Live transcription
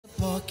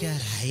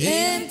pocket,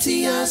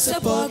 empty as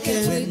a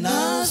pocket with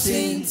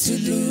nothing to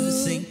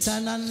lose. Sing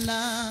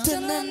ta-na-na,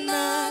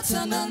 ta-na-na,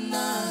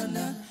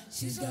 ta-na-na-na.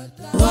 She's got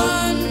that.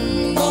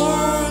 One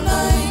more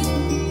night.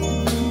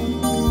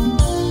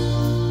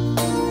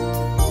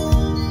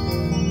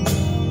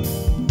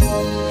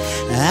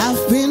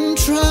 I've been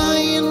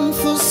trying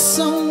for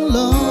so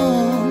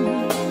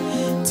long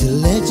to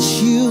let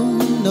you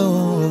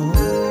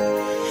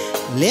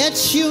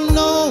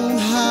know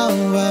how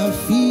I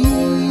feel.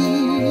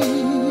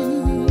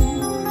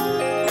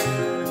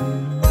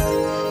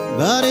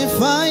 But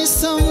if I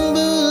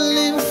stumble,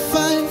 if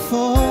I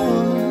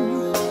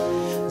fall,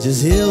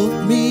 just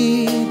help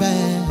me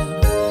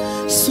back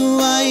so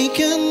I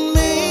can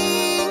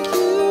make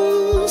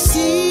you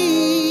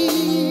see.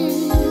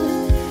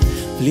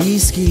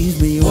 Please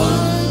give me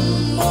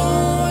one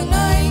more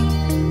night.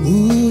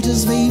 Ooh,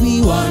 just maybe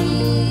one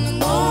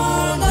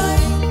more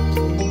night.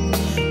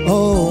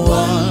 Oh,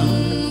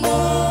 one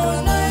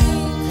more night.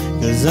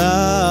 'Cause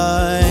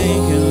I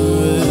can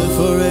live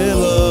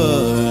forever.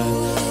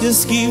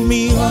 Just give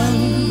me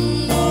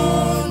one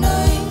more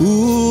night.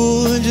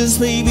 Ooh, just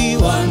maybe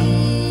one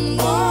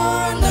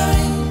more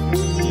night.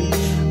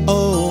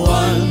 Oh,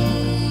 one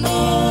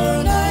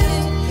more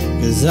night.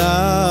 'Cause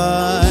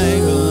I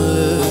can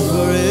live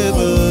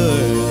forever.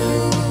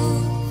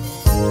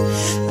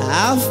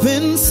 I've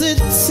been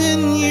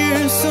sitting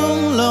here so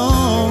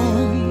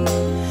long,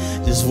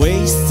 just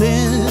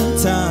wasting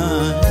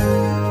time,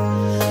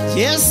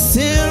 just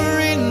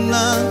staring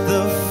at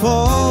the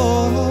fall.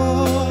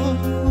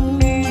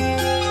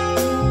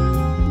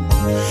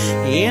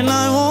 And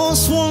I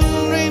was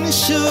wondering,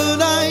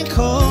 should I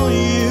call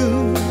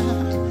you?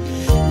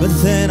 But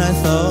then I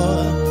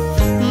thought,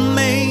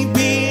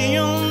 maybe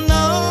you're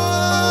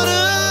not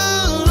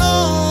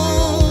alone.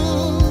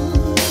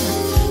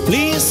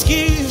 Please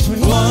give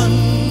me one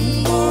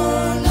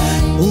more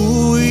night.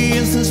 Ooh,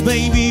 yes, this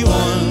baby,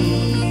 one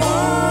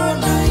more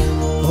night.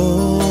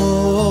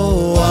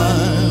 Oh,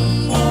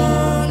 one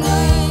more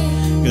night.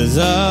 'Cause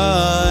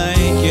I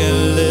can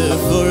live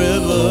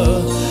forever.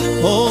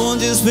 Oh,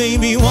 just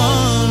maybe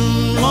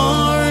one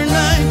more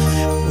night.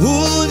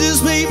 Ooh,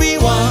 just maybe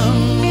one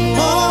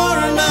more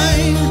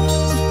night.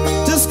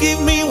 Just give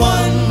me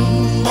one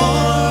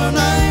more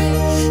night.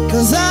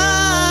 'Cause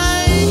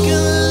I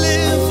can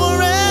live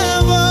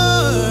forever.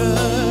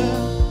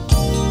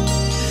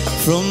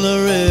 From the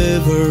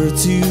river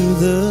to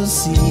the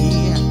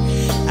sea,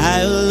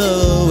 I'll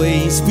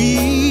always be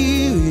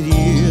with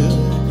you.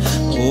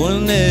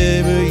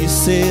 Whenever you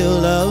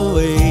sail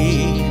away,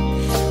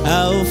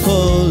 I'll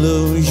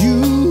follow you.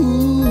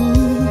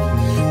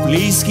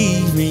 Please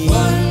give me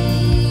one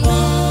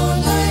more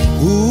night.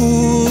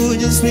 Ooh,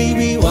 just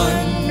maybe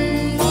one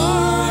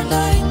more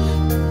night.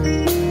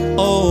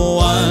 Oh,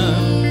 one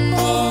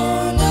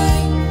more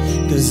night.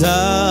 'Cause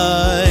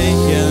I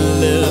can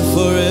live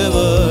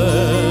forever.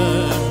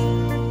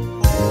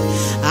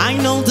 I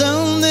know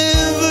there'll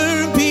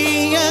never be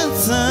a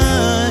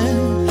time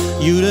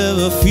you'd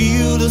ever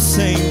feel the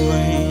same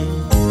way.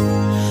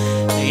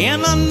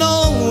 And I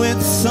know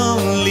it's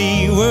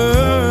only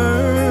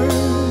words,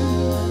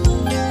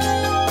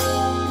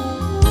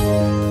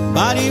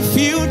 but if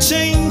you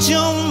change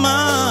your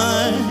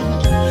mind,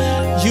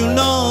 you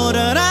know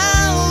that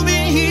I'll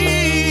be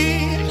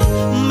here.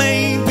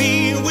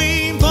 Maybe we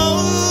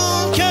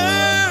both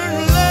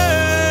can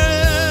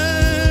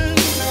learn.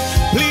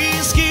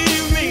 Please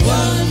give me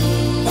one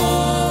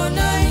more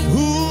night.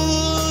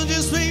 Ooh,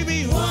 just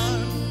maybe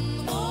one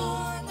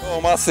more night.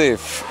 Oh,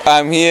 massive.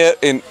 I'm here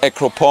in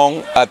Afro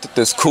Pfingsten at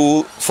the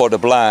school for the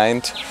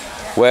blind,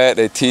 where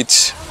they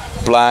teach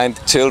blind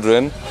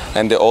children,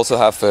 and they also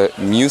have a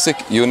music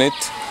unit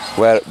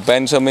where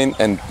Benjamin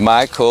and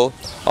Michael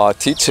are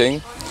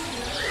teaching.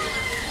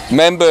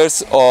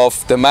 Members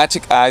of the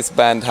Magic Eyes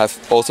band have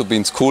also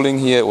been schooling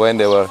here when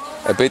they were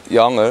a bit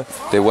younger.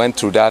 They went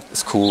through that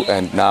school,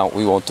 and now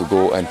we want to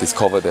go and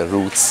discover their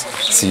roots,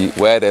 see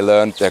where they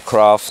learned their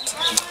craft.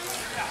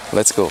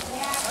 Let's go.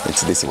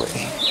 It's this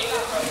way.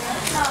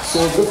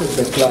 So this is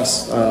the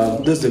class.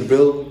 This is the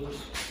Braille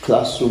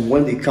classroom.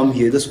 When they come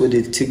here, this is where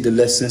they take the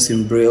lessons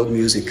in Braille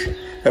music.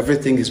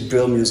 Everything is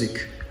Braille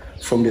music,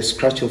 from the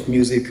scratch of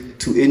music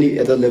to any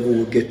other level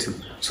we'll get to.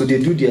 So they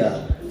do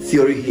their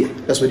theory here.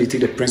 That's where they take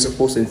the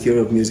principles and theory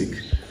of music.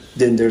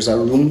 Then there's a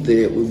room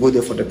there, we go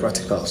there for the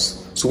practicals.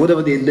 So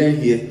whatever they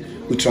learn here,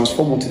 we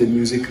transform onto the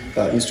music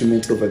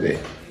instrument over there.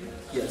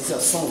 Yeah, these are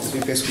some of the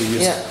papers we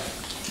use. Yeah.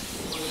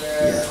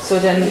 Yeah. So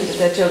then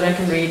the children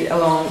can read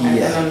along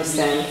and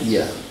understand.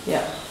 Yeah.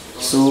 Yeah.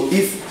 So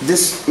if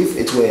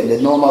it were the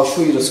normal, I'll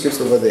show you the scripts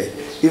over there.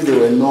 If they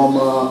were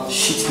normal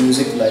sheet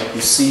music like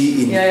you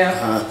see in,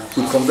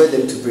 we convert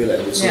them to Braille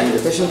like this. So when the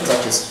person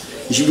touches,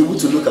 you should be able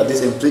to look at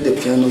this and play the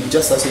piano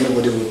just as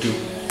anybody would do.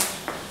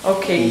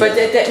 Okay, but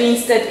that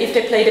means that if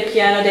they play the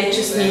piano, they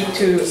just need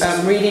to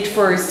read it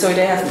first, so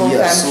they have both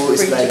hands free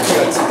to play. Yeah,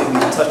 so it's like that,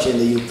 maybe you touch and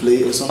then you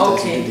play, or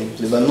sometimes you didn't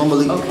play. But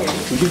normally,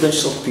 you give them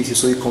short pieces,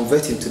 so you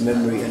convert into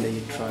memory and then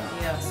you try.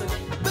 Yeah, so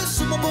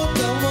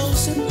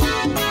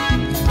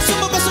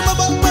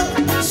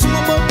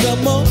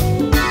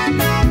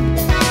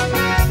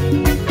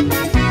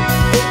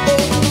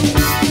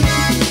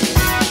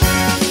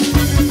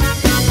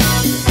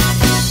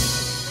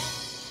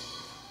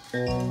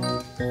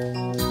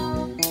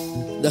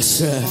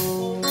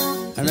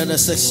Another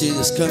section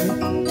is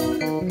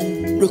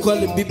coming. We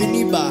call it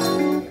Bibiniba.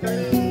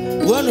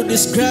 We want to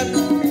describe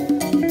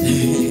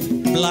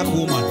black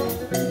woman.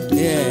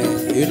 Yeah,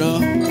 you know,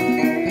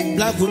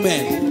 black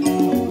women.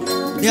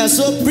 They are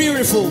so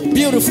beautiful,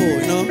 beautiful,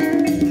 you know.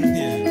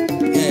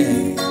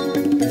 Yeah,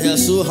 they are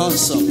so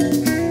handsome.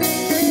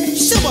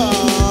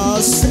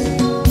 Shabazz.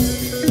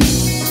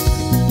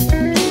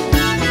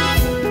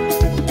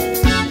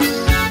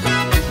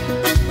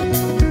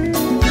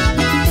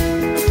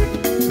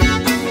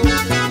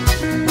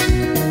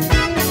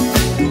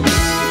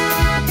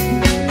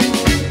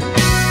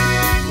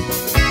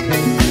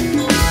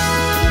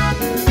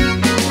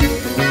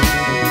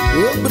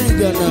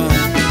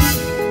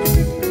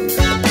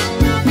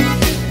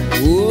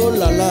 Oh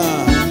la la.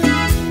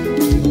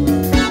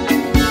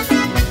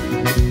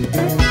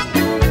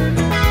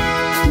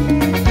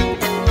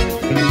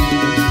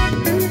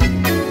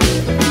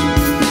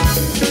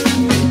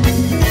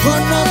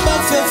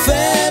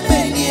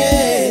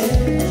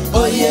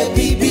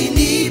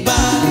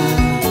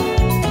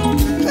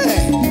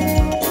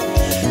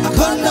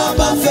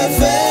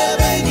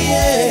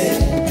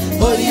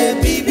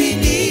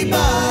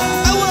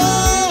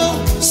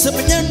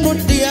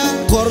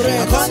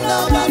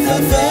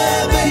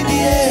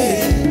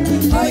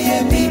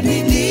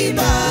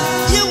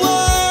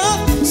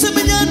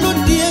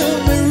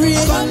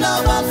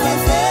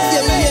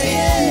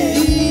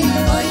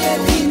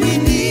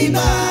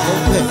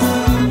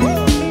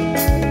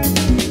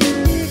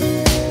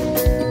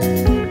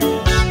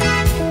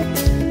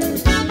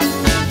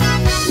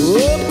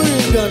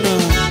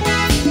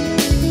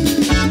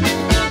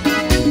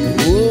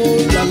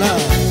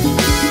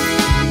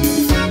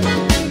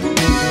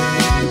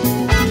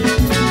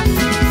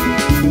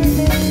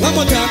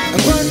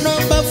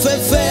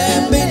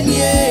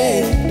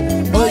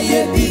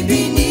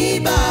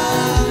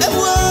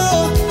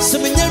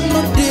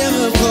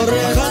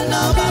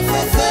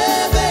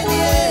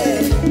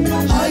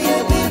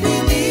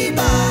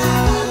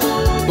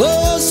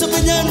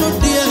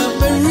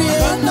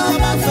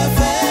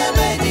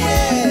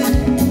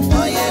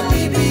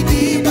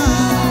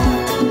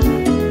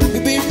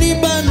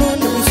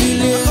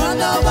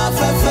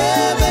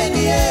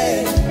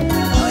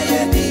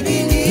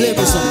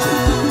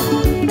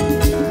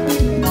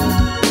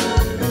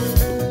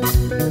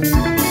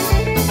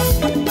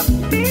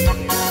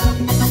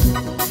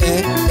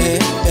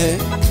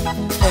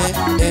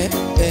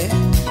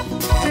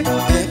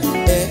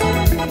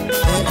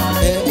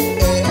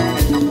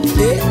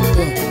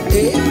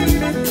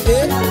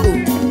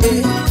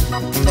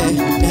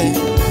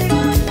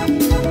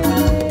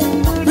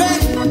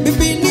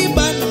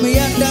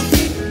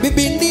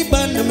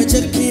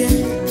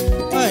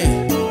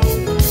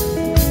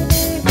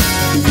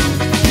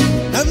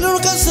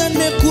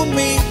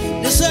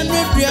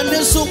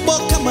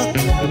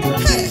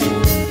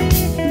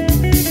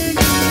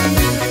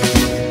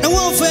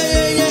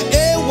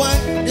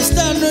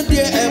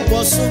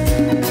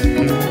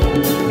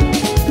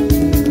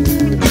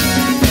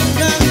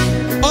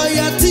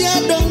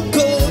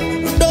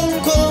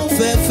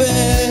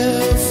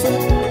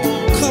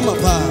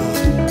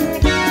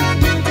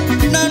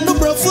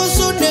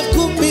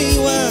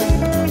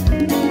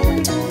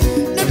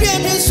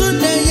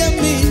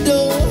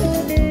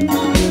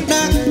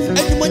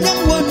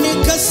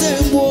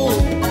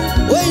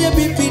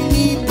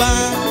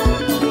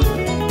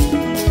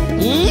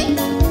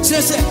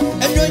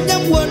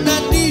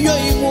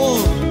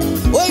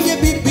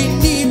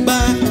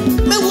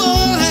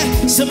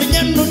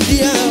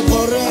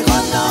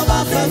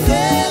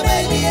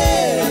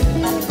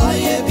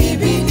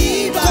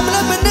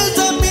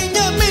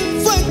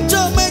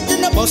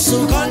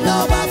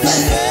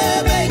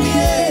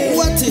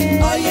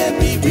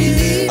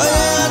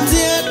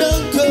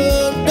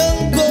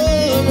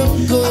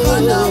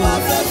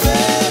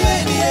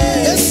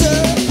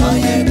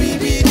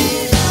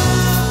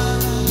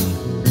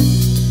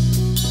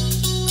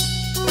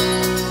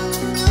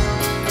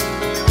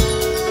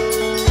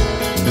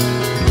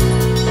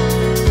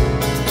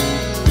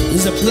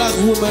 It's a black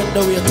woman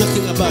that we are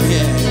talking about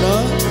here, you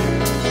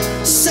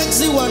know.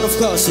 Sexy one, of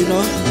course, you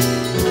know.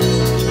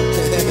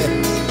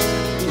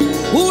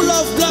 Who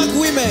love black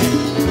women?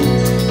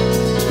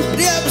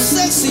 They are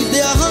sexy,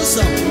 they are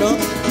handsome, you know.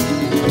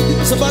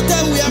 So by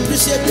that we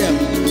appreciate them.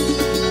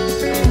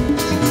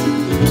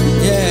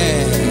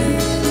 Yeah.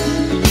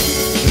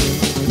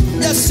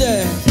 Yes,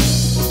 sir.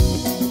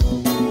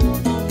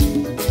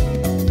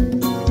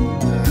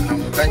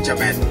 I'm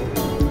Benjamin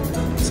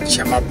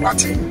Shema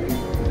Plati.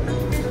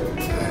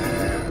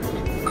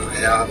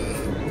 I am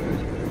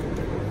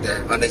the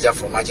manager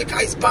for Magic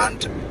Eyes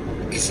Band.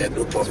 It's a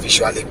group of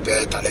visually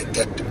impaired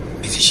talented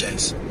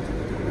musicians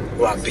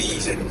who are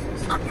based in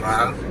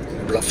Accra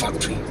Block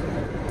Factory.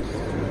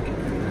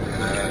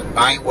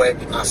 My work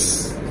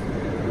as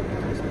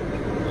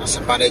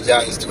a manager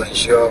is to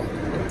ensure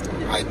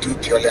I do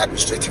purely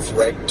administrative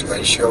work to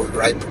ensure we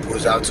write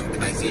proposals to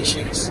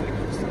organizations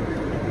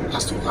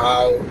as to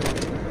how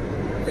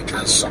we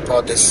can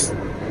support these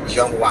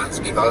young ones,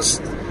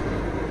 because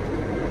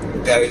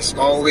there is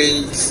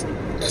always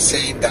a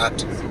saying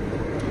that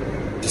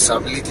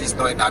disability is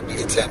not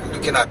inability, and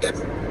looking at the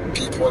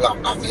people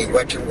I've been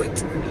working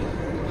with,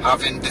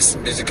 having this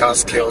musical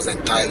skills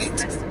and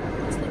talent,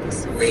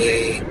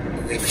 we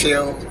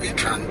feel we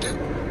can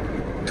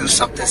do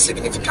something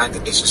significant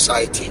in the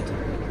society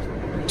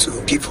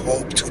to give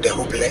hope to the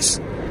hopeless,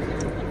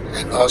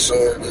 and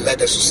also let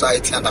the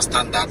society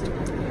understand that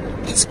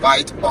in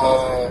spite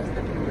all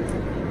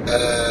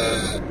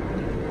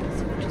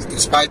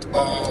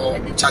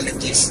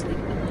challenges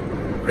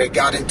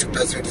regarding to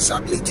persons with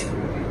disability,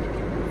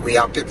 we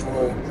are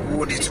people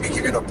who need to be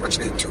given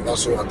opportunity to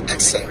also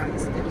excel.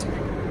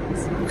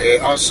 I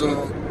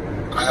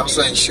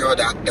also ensure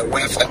that the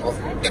welfare of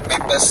the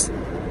members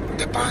of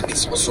the band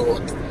is also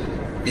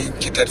being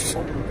catered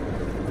for.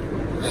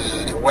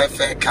 The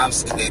welfare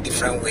comes in a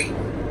different way.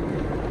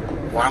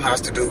 One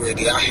has to do with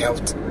their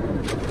health,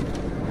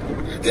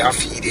 their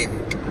feeding,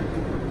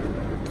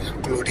 their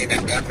clothing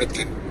and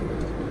everything,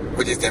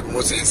 which is the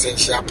most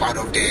essential part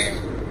of the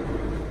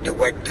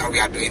work that we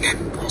are doing,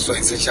 and also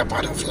essential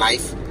part of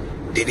life.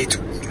 They need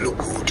to look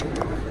good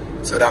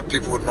so that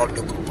people would not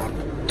look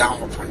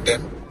down upon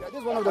them. This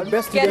is one of the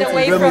best Get students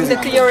away in from the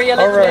music. theory a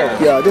little bit.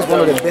 Yeah, this is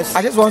one of the best.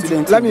 I just want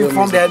to let me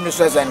inform the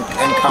headmistress and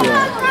come.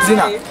 Yeah.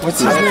 Zina,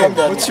 what's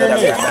your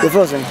name? The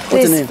first name.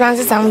 What's the name?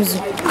 Francis Amuzu.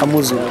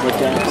 Amuzu.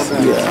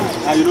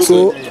 Yeah.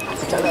 So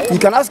you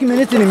can ask him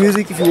anything in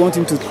music if you want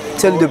him to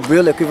tell you the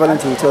Braille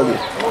equivalent, he will tell you.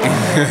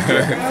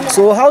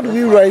 So how do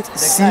we write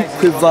C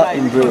quiver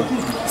in Braille?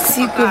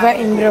 C quiver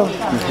in Braille.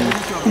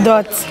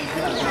 Dot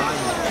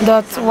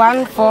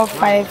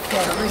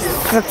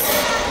 1456.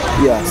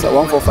 Yeah, so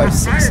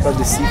 1456, that's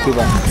the C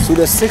quiver. So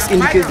the 6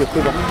 indicates the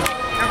quiver. So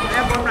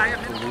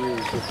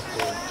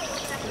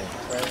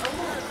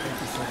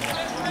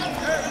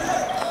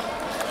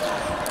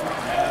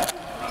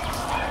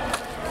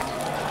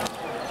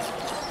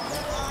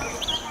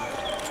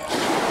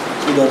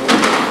that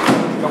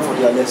come for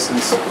their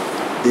lessons,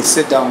 they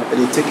sit down and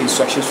they take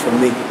instructions from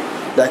me.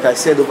 Like I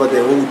said over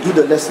there, when we do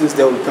the lessons,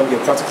 they will come here,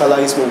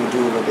 practicalize what we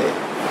do over there.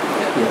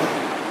 Yeah.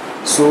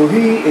 So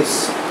he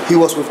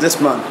was with this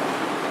man,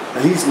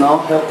 and he's now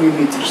helping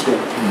me teach them.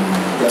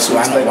 That's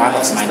one of my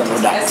products.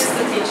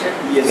 Assistant teacher.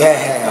 Yes.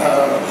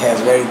 Yes,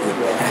 very good.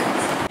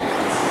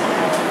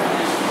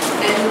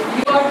 And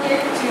you are here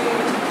to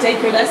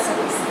take your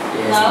lessons.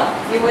 Yes. Now,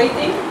 you're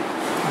waiting?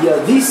 Yeah,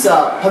 these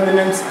are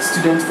permanent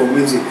students for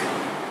music.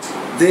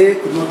 They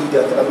could not do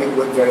their academic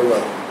work very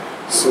well.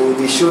 So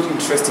they showed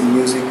interest in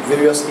music,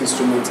 various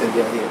instruments, and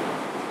they are here.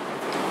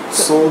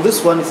 So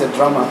this one is a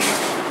drummer.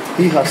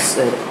 He has,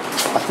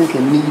 I think, a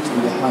need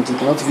in the hand. He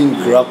cannot even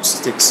grab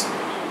sticks,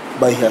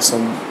 but he has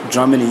some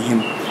drumming in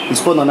him. He's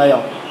called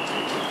Nanaya.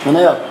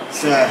 Nanaya?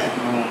 Sir.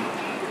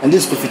 And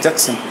this is Kofi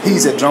Jackson. He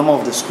is a drummer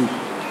of the school.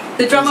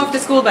 The drummer of the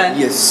school band?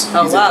 Yes.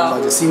 Oh, he's wow.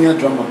 the senior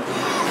drummer.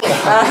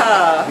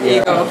 Aha, here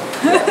you go.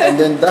 And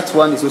then that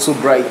one is also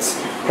Bright.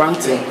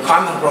 Cranty.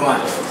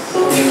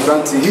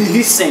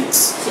 He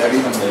sings.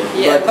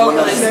 Yeah,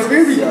 vocalist.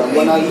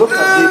 When I look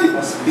at him,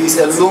 he's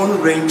a lone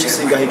range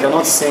singer. He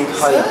cannot sing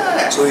higher,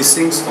 so he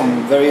sings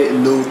on very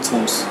low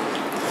tones.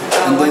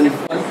 And then,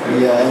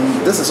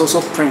 and this is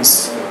also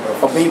Prince,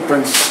 Obey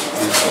Prince.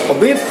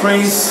 Obey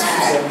Prince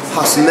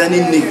has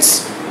learning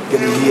needs. He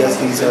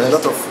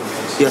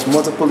has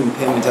multiple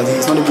impairments, and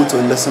he's not able to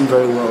listen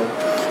very well.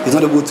 He's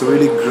not able to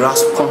really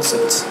grasp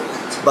concepts,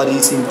 but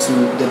he's into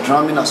the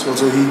drumming as well.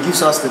 So he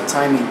gives us the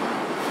timing.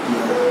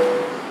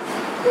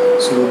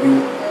 So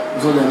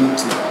we're learning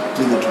to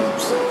do the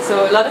drums.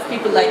 So a lot of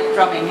people like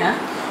drumming, huh?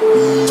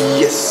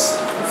 Yes.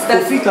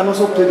 Kofi can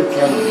also play the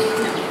piano.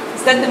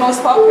 Is that the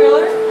most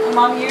popular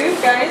among you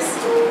guys?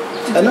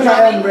 I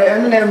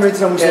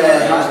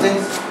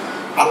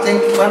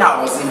think when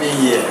I was even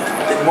here,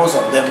 I think most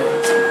of them,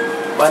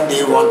 when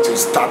they want to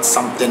start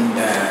something,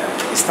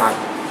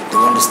 they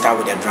want to start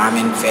with the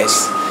drumming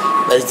first.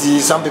 But see,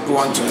 some people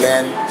want to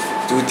learn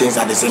two things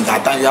at the same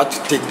time. You have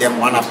to take them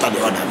one after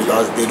the other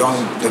because they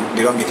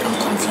don't become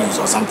confused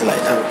or something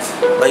like that.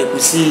 But you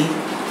could see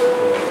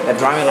the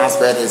drumming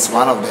aspect is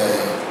one of the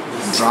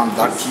drums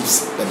that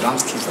keeps the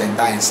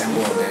entire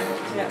ensemble of the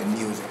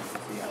music.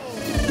 Yeah.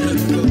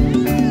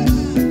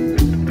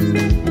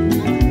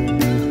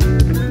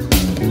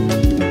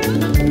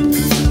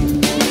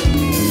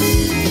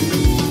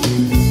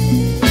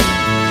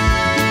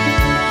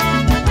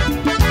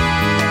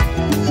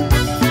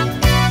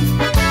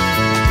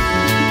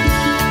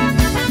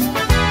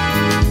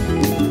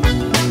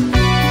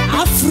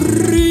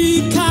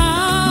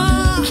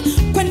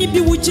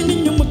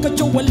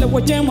 Wale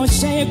waje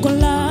moshe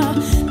kola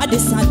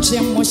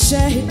adesache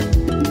moshe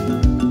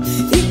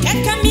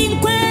ikeka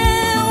minkwe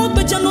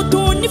obeja no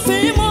to ni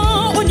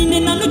femo onine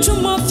na no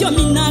chumo fio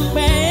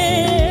minakpe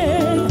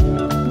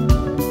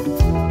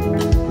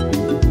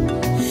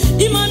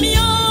imami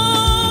yo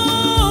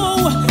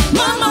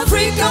mama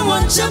Africa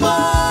wanchaba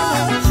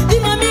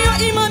imami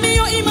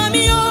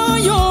yo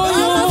yo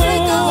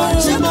Africa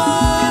wanchaba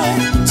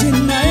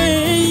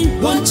jinai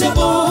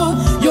wanchaba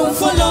yo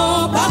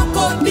follow back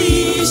up the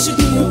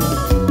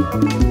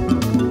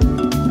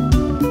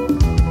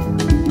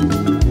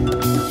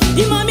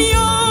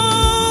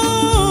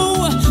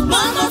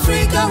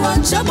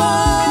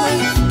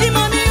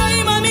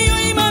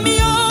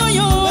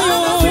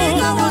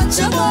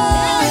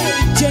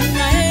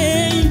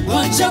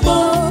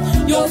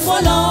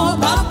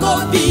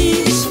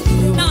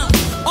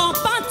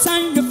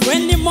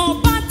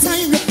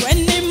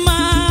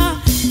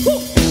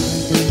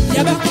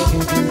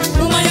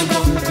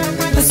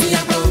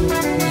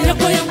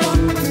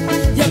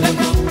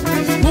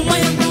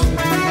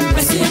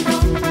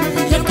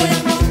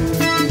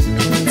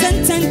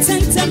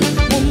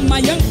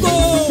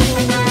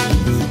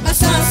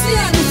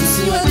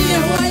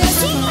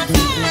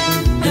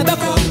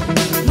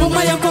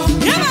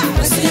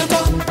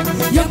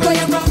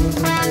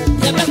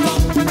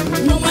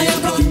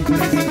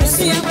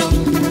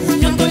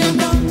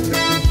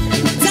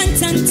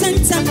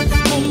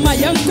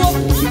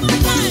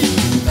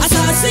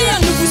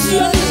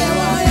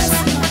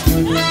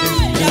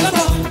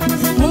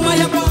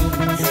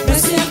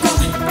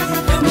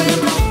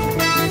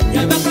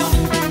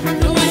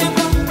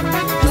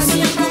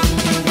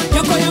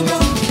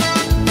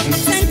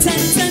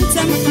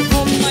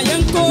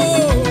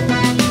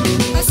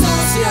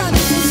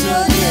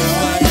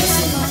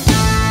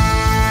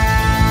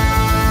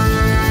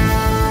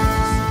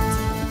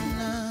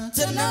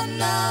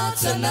ta-na-na,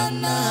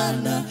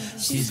 ta-na-na-na.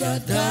 She's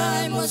got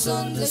diamonds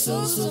on the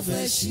soles of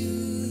her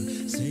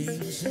shoes.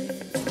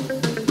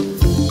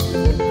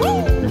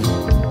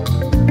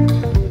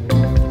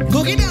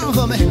 Boogie down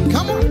for me,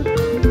 come on.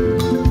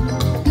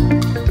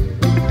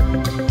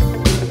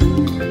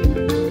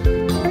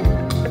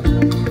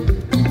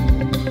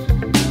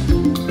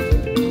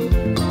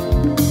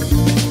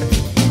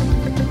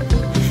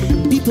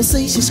 People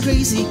say she's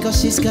crazy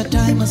cause she's got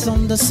diamonds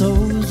on the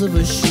soles of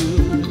her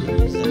shoes.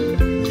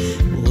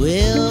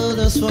 Well,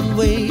 that's one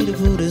way to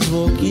put his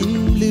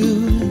walking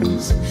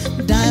blues.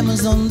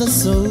 Diamonds on the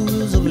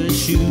soles of her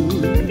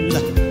shoes.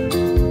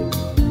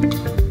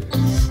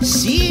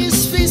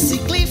 She's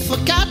physically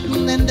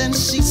forgotten and then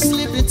she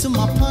slipped into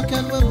my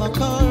pocket with my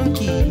car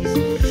keys.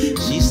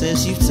 She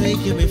says you've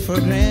taken me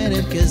for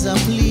granted cause I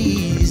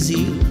please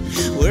you.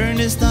 Wearing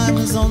these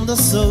diamonds on the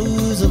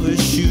soles of her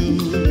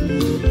shoes.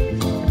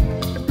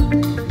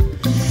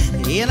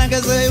 And I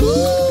can say, ooh.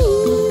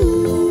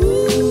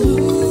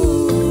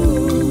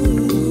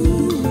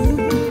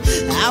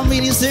 I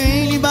mean, is there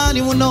anybody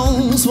who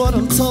knows what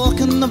I'm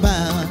talking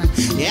about?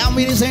 Yeah, I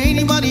mean, is there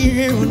anybody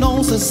here who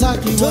knows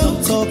exactly what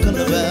I'm talking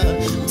about?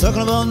 I'm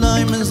talking about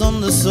diamonds on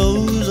the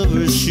soles of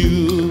her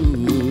shoes.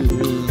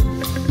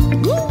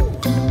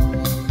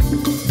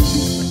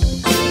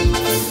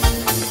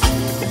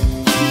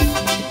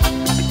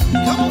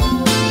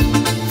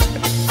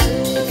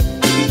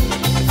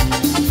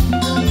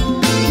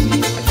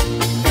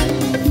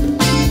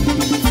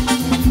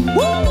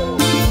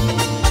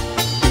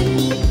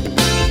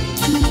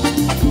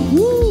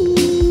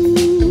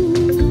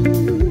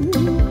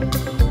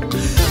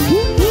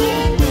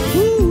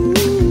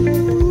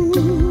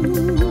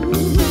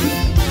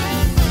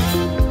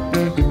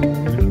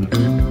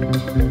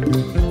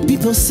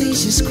 Say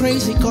she's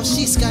crazy cause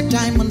she's got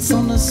diamonds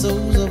on the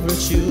soles of her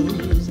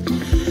shoes.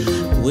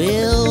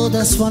 Well,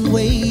 that's one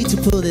way to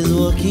put his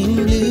walking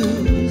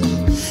blues.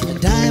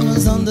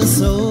 Diamonds on the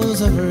soles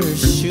of her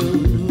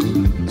shoes.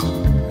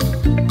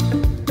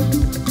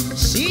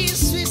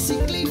 She's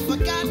physically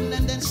forgotten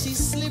and then she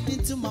slipped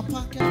into my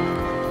pocket.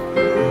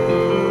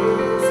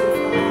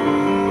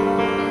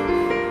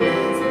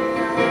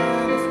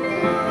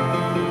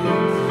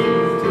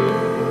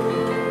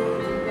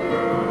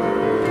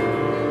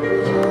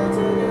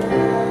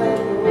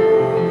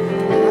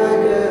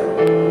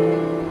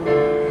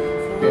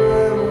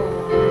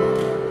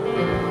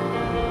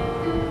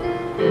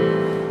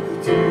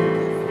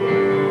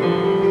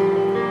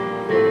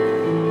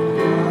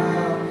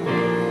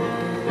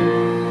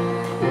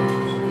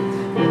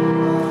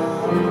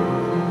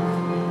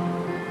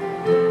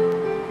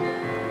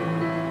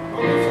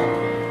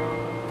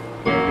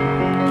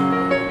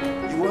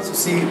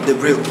 The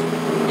Braille.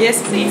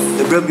 Yes, please.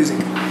 The Braille music.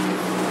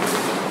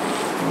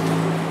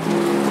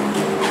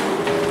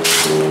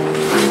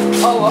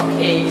 Oh,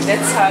 okay.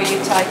 That's how you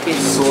type it.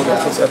 So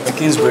that is a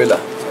Pekins Braille.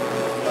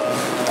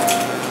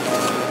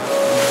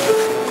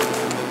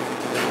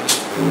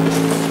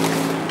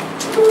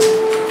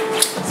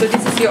 So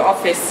this is your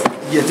office?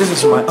 Yeah, this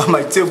is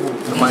my table,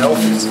 my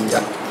office.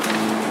 Yeah.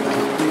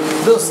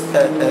 This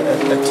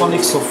a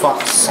tonic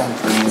sofa song.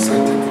 So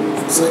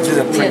this is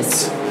a print.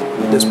 Yes.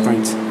 This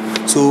print.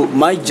 So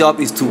my job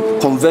is to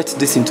convert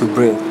this into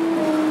Braille,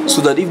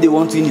 so that if they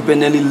want to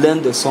independently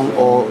learn the song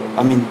or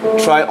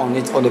try on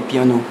it on the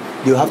piano,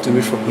 they'll have to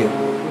read from here.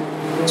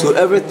 So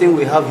everything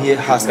we have here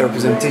has a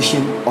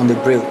representation on the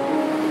Braille.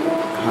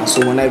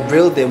 So when I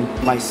Braille them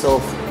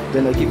myself,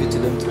 then I give it to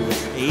them to read.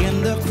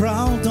 And the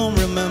crowd don't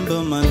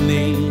remember my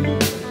name.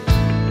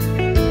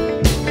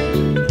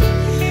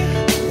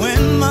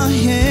 When my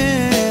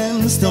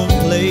hands don't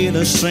play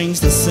the strings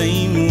the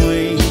same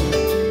way,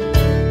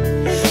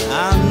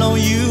 I know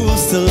you will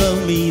still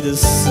love me the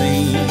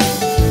same.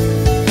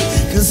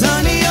 'Cause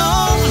honey,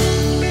 your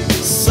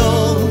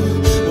soul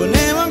will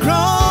never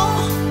grow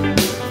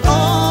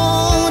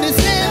old, it's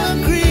never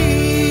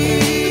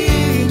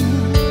green.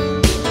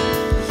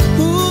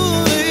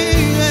 Ooh,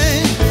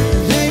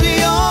 baby,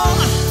 your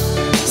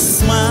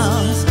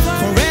smile's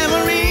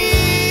forever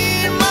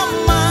in my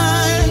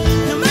mind,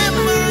 a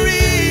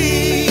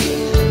memory.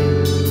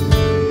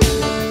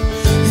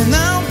 And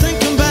I'm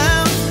thinking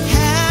about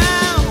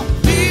how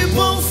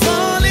people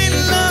fall in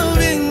love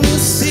in the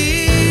sea.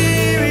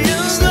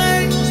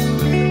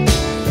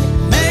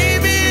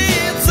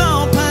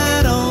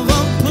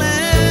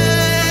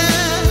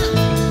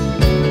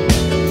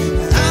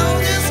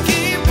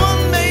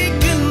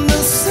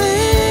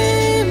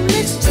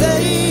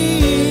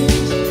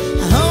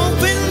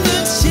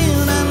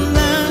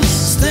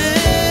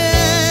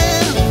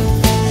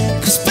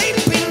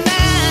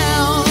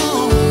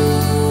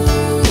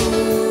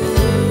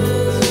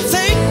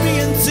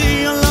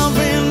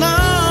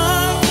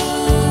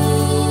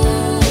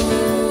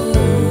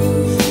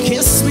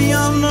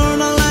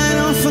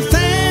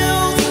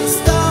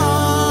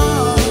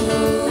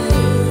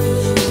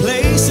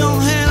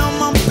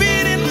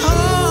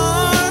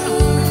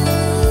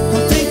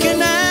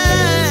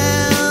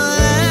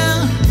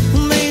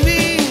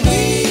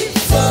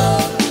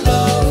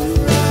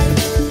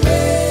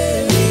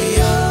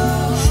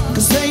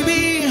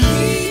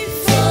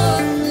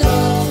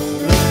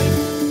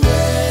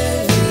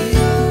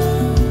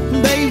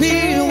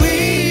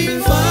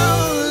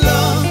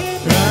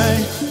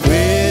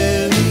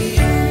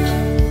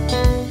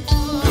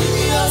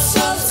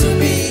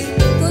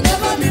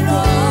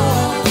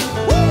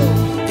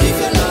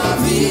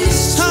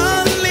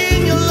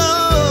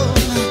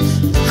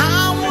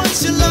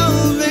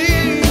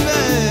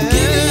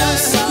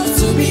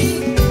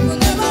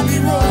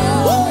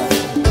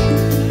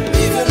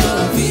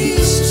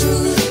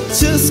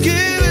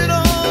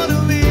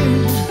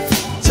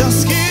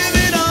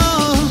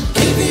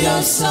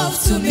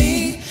 yourself to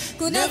me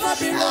could never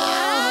be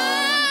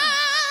wrong.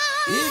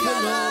 If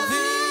your love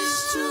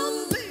is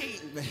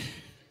true.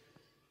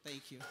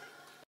 Thank you.